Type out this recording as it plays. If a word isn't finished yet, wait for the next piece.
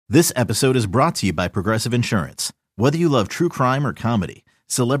This episode is brought to you by Progressive Insurance. Whether you love true crime or comedy,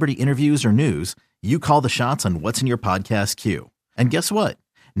 celebrity interviews or news, you call the shots on what's in your podcast queue. And guess what?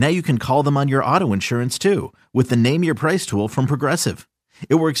 Now you can call them on your auto insurance too with the Name Your Price tool from Progressive.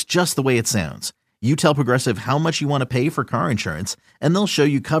 It works just the way it sounds. You tell Progressive how much you want to pay for car insurance, and they'll show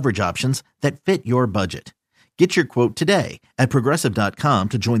you coverage options that fit your budget. Get your quote today at Progressive.com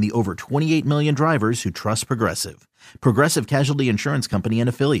to join the over 28 million drivers who trust Progressive. Progressive Casualty Insurance Company and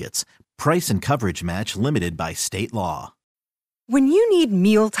Affiliates. Price and coverage match limited by state law. When you need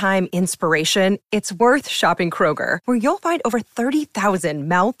mealtime inspiration, it's worth shopping Kroger, where you'll find over 30,000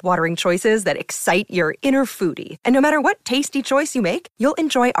 mouth-watering choices that excite your inner foodie. And no matter what tasty choice you make, you'll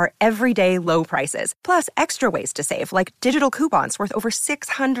enjoy our everyday low prices, plus extra ways to save, like digital coupons worth over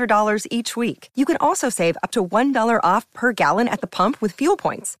 $600 each week. You can also save up to $1 off per gallon at the pump with fuel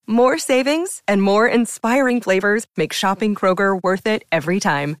points. More savings and more inspiring flavors make shopping Kroger worth it every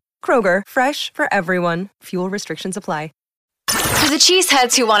time. Kroger, fresh for everyone. Fuel restrictions apply. For the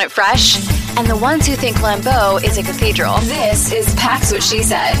cheeseheads who want it fresh, and the ones who think Lambeau is a cathedral, this is Pax What She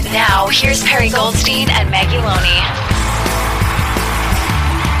Said. Now, here's Perry Goldstein and Maggie Loney.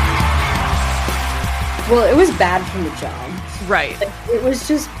 Well, it was bad from the jump. Right. Like, it was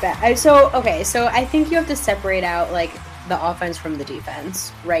just bad. So I think you have to separate out, like, the offense from the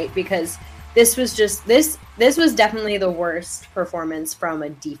defense, right? Because this was just, this was definitely the worst performance from a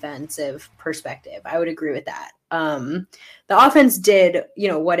defensive perspective. I would agree with that. The offense did,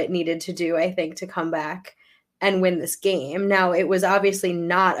 what it needed to do, I think, to come back and win this game. Now, it was obviously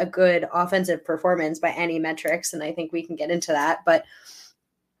not a good offensive performance by any metrics, and I think we can get into that. But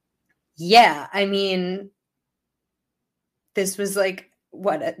yeah, I mean, this was like,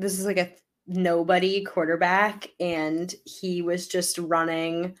 this is like a nobody quarterback, and he was just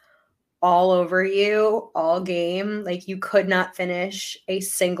running all over you all game. Like, you could not finish a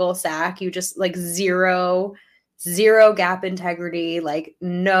single sack. You just, like, zero gap integrity, like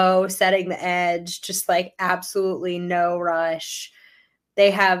no setting the edge, just like absolutely no rush.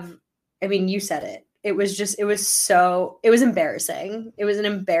 You said it. It was embarrassing. It was an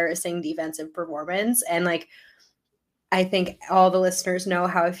embarrassing defensive performance. And like, I think all the listeners know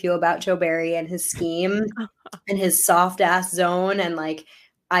how I feel about Joe Barry and his scheme and his soft ass zone. And like,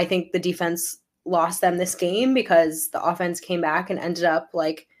 I think the defense lost them this game because the offense came back and ended up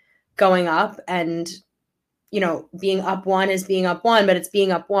like going up, and being up one is being up one, but it's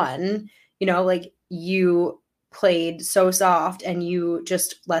being up one. Like, you played so soft and you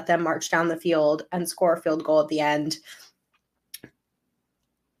just let them march down the field and score a field goal at the end.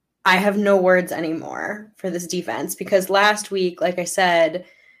 I have no words anymore for this defense, because last week, like I said,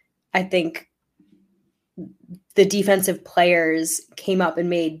 I think the defensive players came up and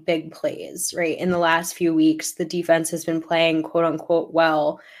made big plays, right? In the last few weeks, the defense has been playing quote unquote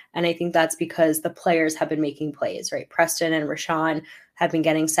well. And I think that's because the players have been making plays, right? Preston and Rashawn have been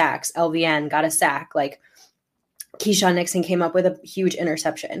getting sacks. LVN got a sack. Like, Keyshawn Nixon came up with a huge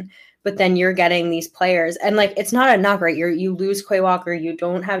interception. But then you're getting these players, and like, it's not a knock, right? You lose Quay Walker, you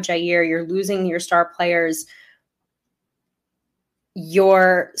don't have Jair, you're losing your star players.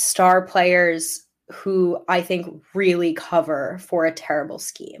 Your star players who I think really cover for a terrible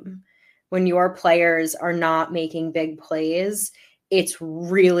scheme. When your players are not making big plays, it's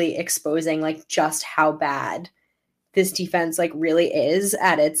really exposing like just how bad this defense like really is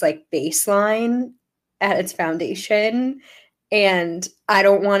at its like baseline, at its foundation. And I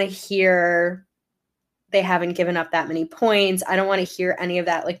don't want to hear they haven't given up that many points. I don't want to hear any of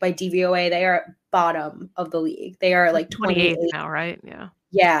that. Like, by DVOA, they are at bottom of the league. They are like 28 now, right? Yeah.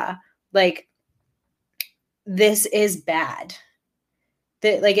 Yeah. Like, this is bad.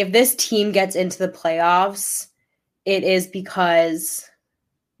 Like, if this team gets into the playoffs, it is because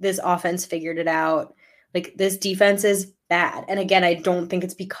this offense figured it out. Like, this defense is bad. And again, I don't think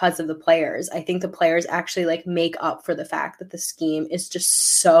it's because of the players. I think the players actually like make up for the fact that the scheme is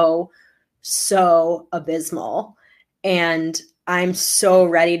just so abysmal. And I'm so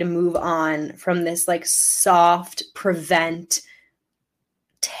ready to move on from this like soft, prevent,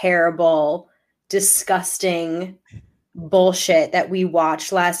 terrible, disgusting bullshit that we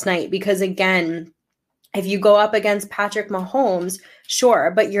watched last night. Because again, if you go up against Patrick Mahomes,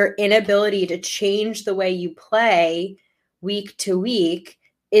 sure, but your inability to change the way you play week to week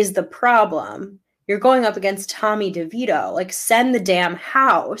is the problem. You're going up against Tommy DeVito. Like, send the damn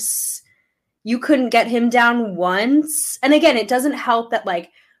house. You couldn't get him down once. And again, it doesn't help that like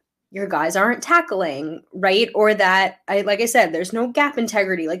your guys aren't tackling, right? Or that, like I said, there's no gap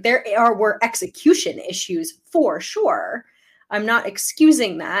integrity. Like, were execution issues for sure. I'm not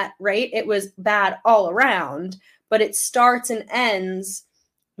excusing that, right? It was bad all around, but it starts and ends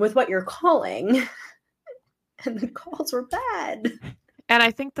with what you're calling. And the calls were bad. And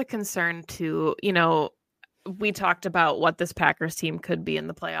I think the concern too, we talked about what this Packers team could be in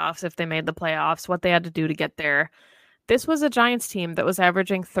the playoffs if they made the playoffs, what they had to do to get there. This was a Giants team that was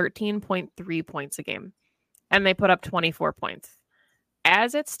averaging 13.3 points a game, and they put up 24 points.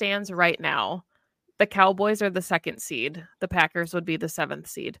 As it stands right now, the Cowboys are the 2nd seed. The Packers would be the 7th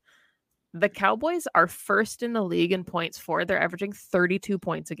seed. The Cowboys are first in the league in points for. They're averaging 32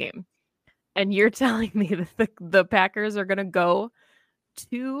 points a game. And you're telling me that the Packers are going to go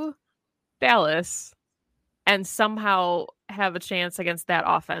to Dallas and somehow have a chance against that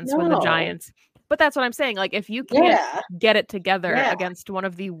offense when the Giants. But that's what I'm saying. Like, if you can't get it together against one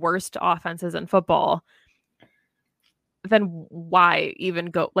of the worst offenses in football, then why even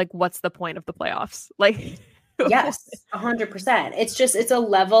go? Like, what's the point of the playoffs? Like, yes, 100%. It's a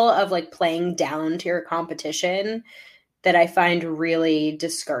level of like playing down to your competition that I find really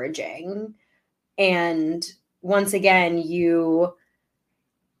discouraging. And once again,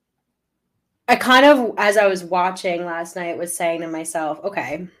 I kind of, as I was watching last night, was saying to myself,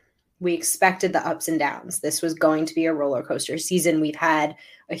 okay, we expected the ups and downs. This was going to be a roller coaster season. We've had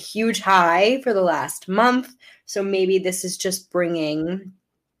a huge high for the last month. So maybe this is just bringing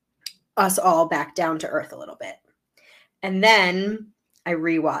us all back down to earth a little bit. And then I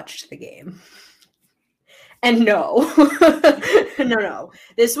rewatched the game. And no,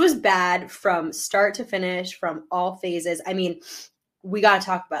 this was bad from start to finish, from all phases. I mean, we got to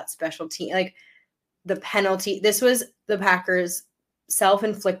talk about special team, like the penalty. This was the Packers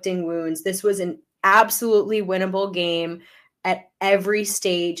self-inflicting wounds. This was an absolutely winnable game at every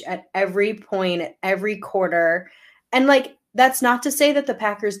stage, at every point, at every quarter. And like, that's not to say that the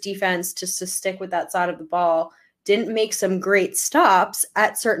Packers defense, just to stick with that side of the ball, didn't make some great stops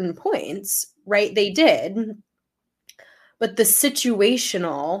at certain points, right? They did. But the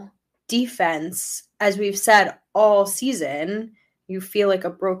situational defense, as we've said all season, you feel like a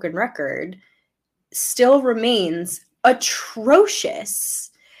broken record, still remains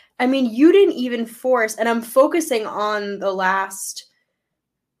atrocious. I mean, you didn't even force, and I'm focusing on the last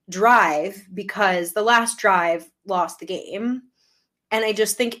drive because the last drive lost the game. And I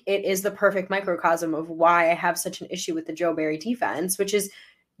just think it is the perfect microcosm of why I have such an issue with the Joe Barry defense, which is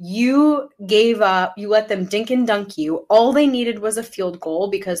you gave up, you let them dink and dunk you. All they needed was a field goal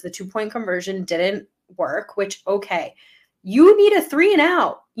because the 2-point conversion didn't work, which, okay. You need a 3 and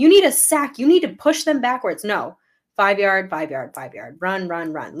out. You need a sack. You need to push them backwards. No. 5 yard, 5 yard, 5 yard. Run,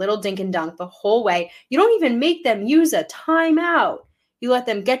 run, run. Little dink and dunk the whole way. You don't even make them use a timeout. You let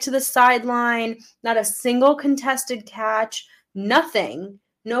them get to the sideline. Not a single contested catch. Nothing.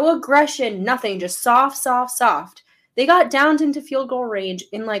 No aggression. Nothing. Just soft, soft, soft. They got down into field goal range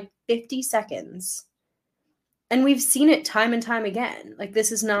in like 50 seconds. And we've seen it time and time again. Like,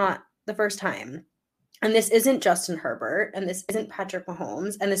 this is not the first time. And this isn't Justin Herbert, and this isn't Patrick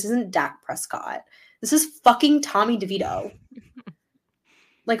Mahomes, and this isn't Dak Prescott. This is fucking Tommy DeVito.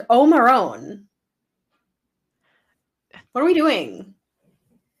 Like, oh, Marone. What are we doing?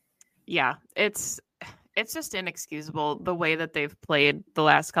 Yeah, it's just inexcusable the way that they've played the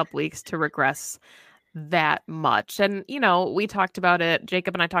last couple weeks to regress that much. And, we talked about it,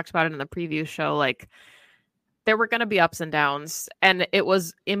 Jacob and I talked about it in the preview show, like, there were going to be ups and downs, and it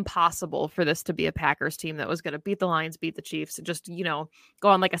was impossible for this to be a Packers team that was going to beat the Lions, beat the Chiefs, and just, go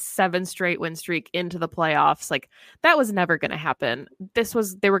on like a 7 straight win streak into the playoffs. Like, that was never going to happen.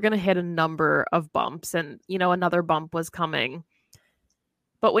 They were going to hit a number of bumps, and, another bump was coming.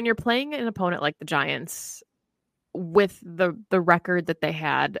 But when you're playing an opponent like the Giants with the record that they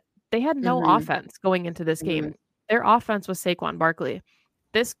had no offense going into this game. Their offense was Saquon Barkley.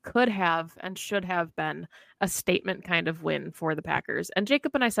 This could have and should have been a statement kind of win for the Packers. And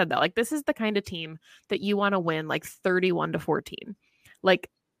Jacob and I said that, like, this is the kind of team that you want to win like 31-14. Like,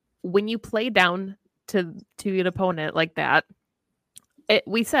 when you play down to an opponent like that,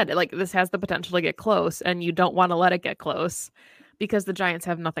 we said, like, this has the potential to get close, and you don't want to let it get close because the Giants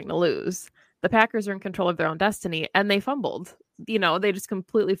have nothing to lose. The Packers are in control of their own destiny, and they fumbled. They just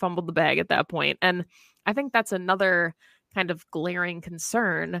completely fumbled the bag at that point. And I think that's another kind of glaring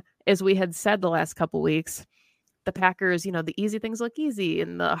concern, as we had said the last couple weeks. The Packers, the easy things look easy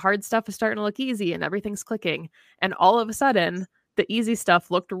and the hard stuff is starting to look easy and everything's clicking. And all of a sudden, the easy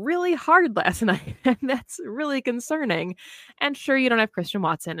stuff looked really hard last night. And that's really concerning. And sure, you don't have Christian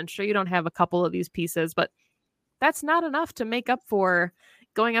Watson, and sure, you don't have a couple of these pieces, but that's not enough to make up for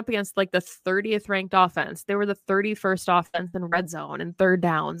going up against like the 30th ranked offense. They were the 31st offense in red zone and third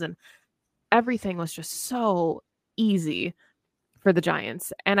downs, and everything was just so easy for the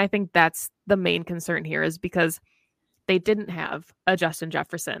Giants. And I think that's the main concern here, is because they didn't have a Justin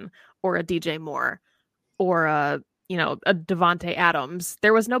Jefferson or a DJ Moore or a Devontae Adams.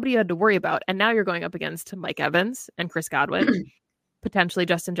 There was nobody you had to worry about. And now you're going up against Mike Evans and Chris Godwin, potentially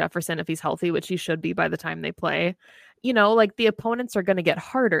Justin Jefferson if he's healthy, which he should be by the time they play. Like the opponents are going to get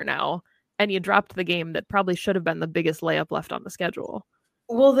harder now. And you dropped the game that probably should have been the biggest layup left on the schedule.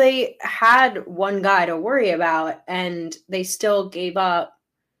 Well, they had one guy to worry about, and they still gave up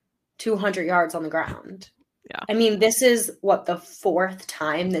 200 yards on the ground. Yeah. I mean, this is the fourth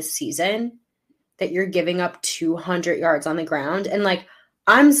time this season that you're giving up 200 yards on the ground. And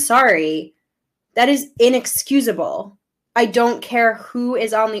I'm sorry, that is inexcusable. I don't care who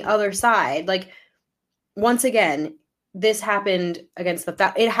is on the other side. Once again, this happened against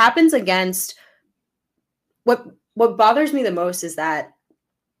it happens against what bothers me the most is that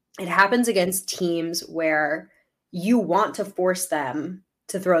it happens against teams where you want to force them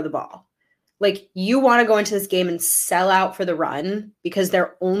to throw the ball. You want to go into this game and sell out for the run because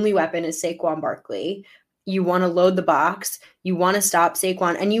their only weapon is Saquon Barkley. You want to load the box. You want to stop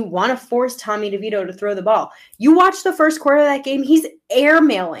Saquon, and you want to force Tommy DeVito to throw the ball. You watch the first quarter of that game. He's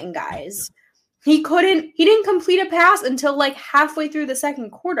airmailing guys. He didn't complete a pass until halfway through the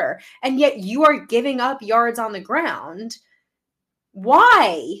second quarter, and yet you are giving up yards on the ground.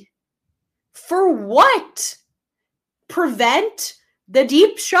 Why? For what? Prevent the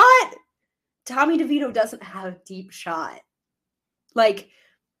deep shot? Tommy DeVito doesn't have a deep shot.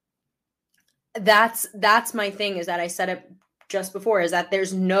 That's my thing, is that I said it just before, is that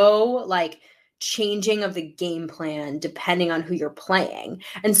there's no changing of the game plan depending on who you're playing.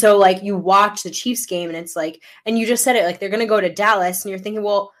 And so you watch the Chiefs game and it's and you just said it, they're going to go to Dallas, and you're thinking,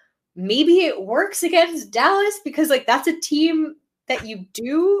 well, maybe it works against Dallas because that's a team that you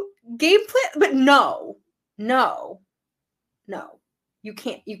do game plan, but no, you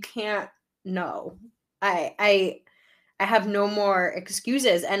can't. No, I have no more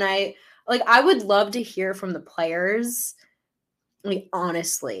excuses. And I would love to hear from the players,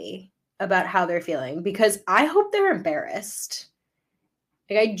 honestly, about how they're feeling, because I hope they're embarrassed.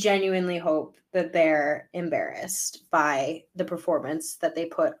 I genuinely hope that they're embarrassed by the performance that they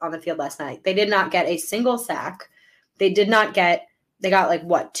put on the field last night. They did not get a single sack. They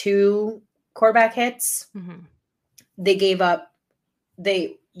got 2 quarterback hits. Mm-hmm. They gave up,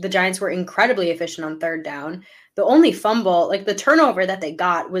 the Giants were incredibly efficient on third down. The only fumble, the turnover that they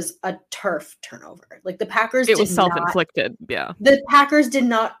got was a turf turnover. The Packers It was self-inflicted, yeah. The Packers did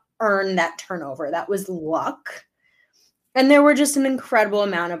not earn that turnover. That was luck. And there were just an incredible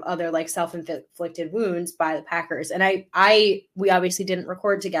amount of other self-inflicted wounds by the Packers. And we obviously didn't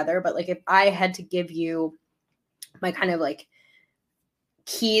record together, but if I had to give you my kind of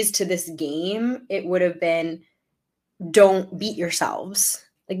keys to this game, it would have been, don't beat yourselves.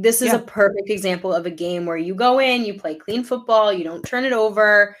 This is a perfect example of a game where you go in, you play clean football, you don't turn it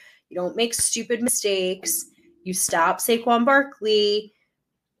over, you don't make stupid mistakes, you stop Saquon Barkley,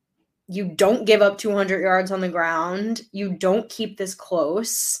 you don't give up 200 yards on the ground, you don't keep this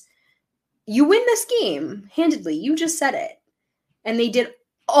close. You win this game handedly. You just said it. And they did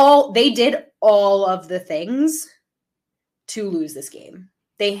all of the things to lose this game.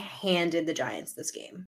 They handed the Giants this game.